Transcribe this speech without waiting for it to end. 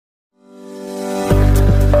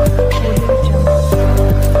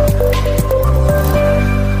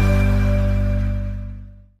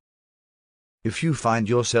If you find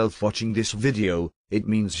yourself watching this video, it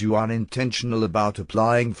means you are intentional about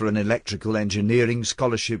applying for an electrical engineering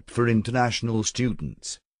scholarship for international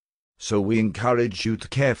students. So we encourage you to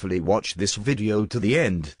carefully watch this video to the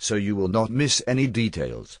end so you will not miss any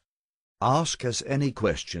details. Ask us any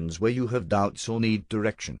questions where you have doubts or need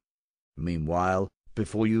direction. Meanwhile,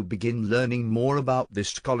 before you begin learning more about this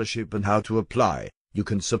scholarship and how to apply, you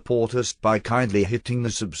can support us by kindly hitting the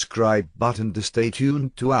subscribe button to stay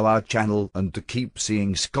tuned to our channel and to keep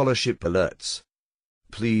seeing scholarship alerts.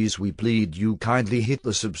 Please, we plead you kindly hit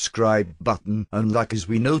the subscribe button and like, as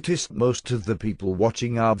we noticed most of the people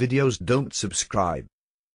watching our videos don't subscribe.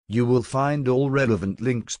 You will find all relevant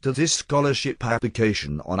links to this scholarship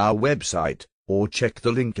application on our website, or check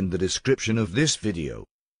the link in the description of this video.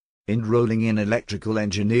 Enrolling in electrical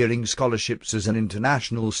engineering scholarships as an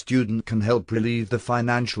international student can help relieve the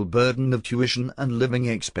financial burden of tuition and living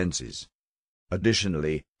expenses.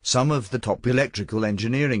 Additionally, some of the top electrical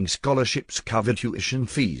engineering scholarships cover tuition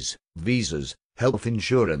fees, visas, health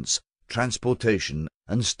insurance, transportation,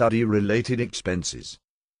 and study-related expenses.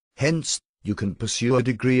 Hence, you can pursue a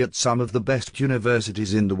degree at some of the best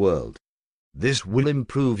universities in the world. This will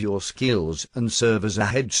improve your skills and serve as a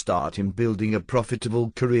head start in building a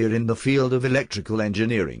profitable career in the field of electrical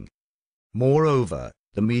engineering. Moreover,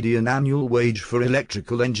 the median annual wage for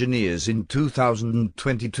electrical engineers in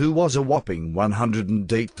 2022 was a whopping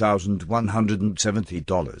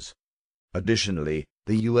 $108,170. Additionally,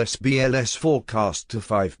 the US BLS forecast a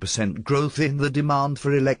 5% growth in the demand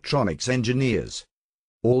for electronics engineers.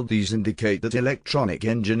 All these indicate that electronic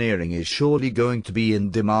engineering is surely going to be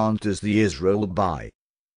in demand as the years roll by.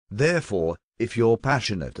 Therefore, if you're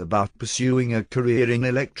passionate about pursuing a career in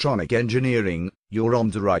electronic engineering, you're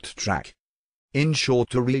on the right track. In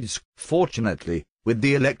shorter reads, fortunately, with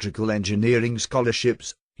the electrical engineering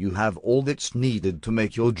scholarships, you have all that's needed to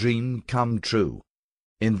make your dream come true.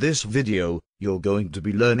 In this video, you're going to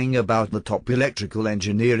be learning about the top electrical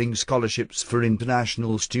engineering scholarships for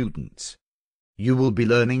international students. You will be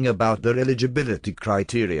learning about their eligibility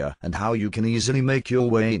criteria and how you can easily make your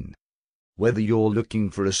way in. Whether you're looking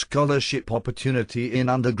for a scholarship opportunity in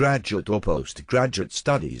undergraduate or postgraduate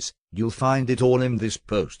studies, you'll find it all in this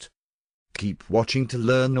post. Keep watching to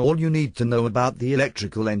learn all you need to know about the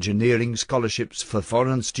electrical engineering scholarships for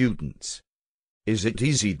foreign students. Is it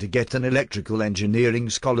easy to get an electrical engineering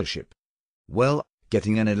scholarship? Well,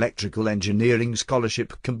 getting an electrical engineering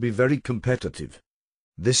scholarship can be very competitive.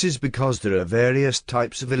 This is because there are various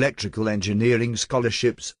types of electrical engineering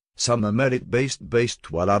scholarships. Some are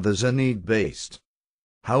merit-based while others are need-based.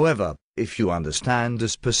 However, if you understand the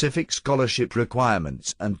specific scholarship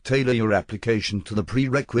requirements and tailor your application to the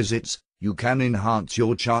prerequisites, you can enhance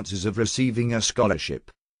your chances of receiving a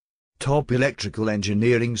scholarship. Top electrical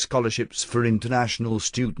engineering scholarships for international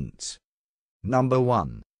students. Number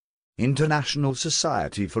 1. International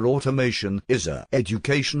Society for Automation ISA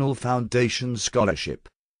Educational Foundation Scholarship.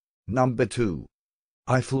 Number 2.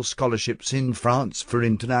 Eiffel Scholarships in France for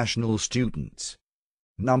international students.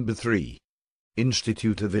 Number 3.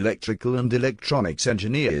 Institute of Electrical and Electronics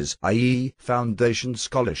Engineers IEEE Foundation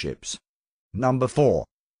Scholarships. Number 4.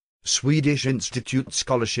 Swedish Institute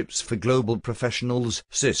Scholarships for Global Professionals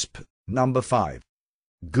SISGP. Number 5.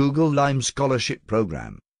 Google Lime Scholarship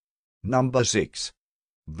Program. Number 6.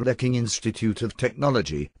 Blekinge Institute of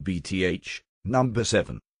Technology BTH. Number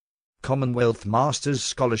 7. Commonwealth Masters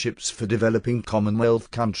Scholarships for Developing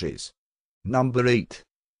Commonwealth Countries. Number 8.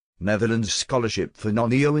 Netherlands Scholarship for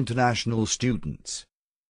Non-EEA International Students.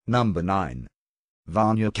 Number 9.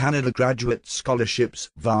 Vanier Canada Graduate Scholarships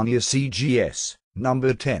Vanier CGS.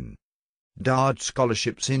 Number 10. DAAD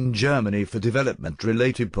Scholarships in Germany for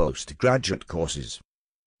development-related postgraduate courses.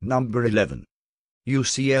 Number 11.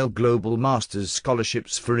 UCL Global Masters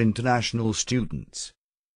Scholarships for international students.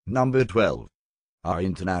 Number 12. Our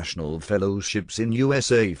International Fellowships in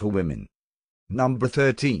USA for women. Number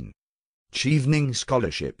 13. Chevening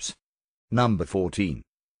Scholarships. Number 14.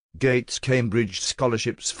 Gates Cambridge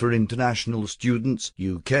Scholarships for international students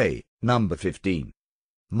UK. Number 15.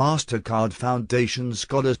 MasterCard Foundation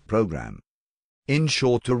Scholars Program. In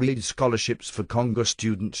short, to read scholarships for Congo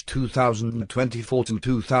students 2024 to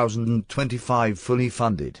 2025 fully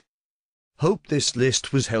funded. Hope this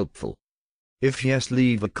list was helpful. If yes,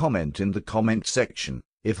 leave a comment in the comment section.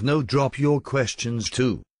 If no, drop your questions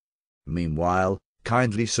too. Meanwhile,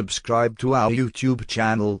 kindly subscribe to our YouTube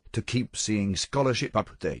channel to keep seeing scholarship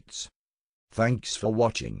updates. Thanks for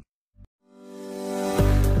watching.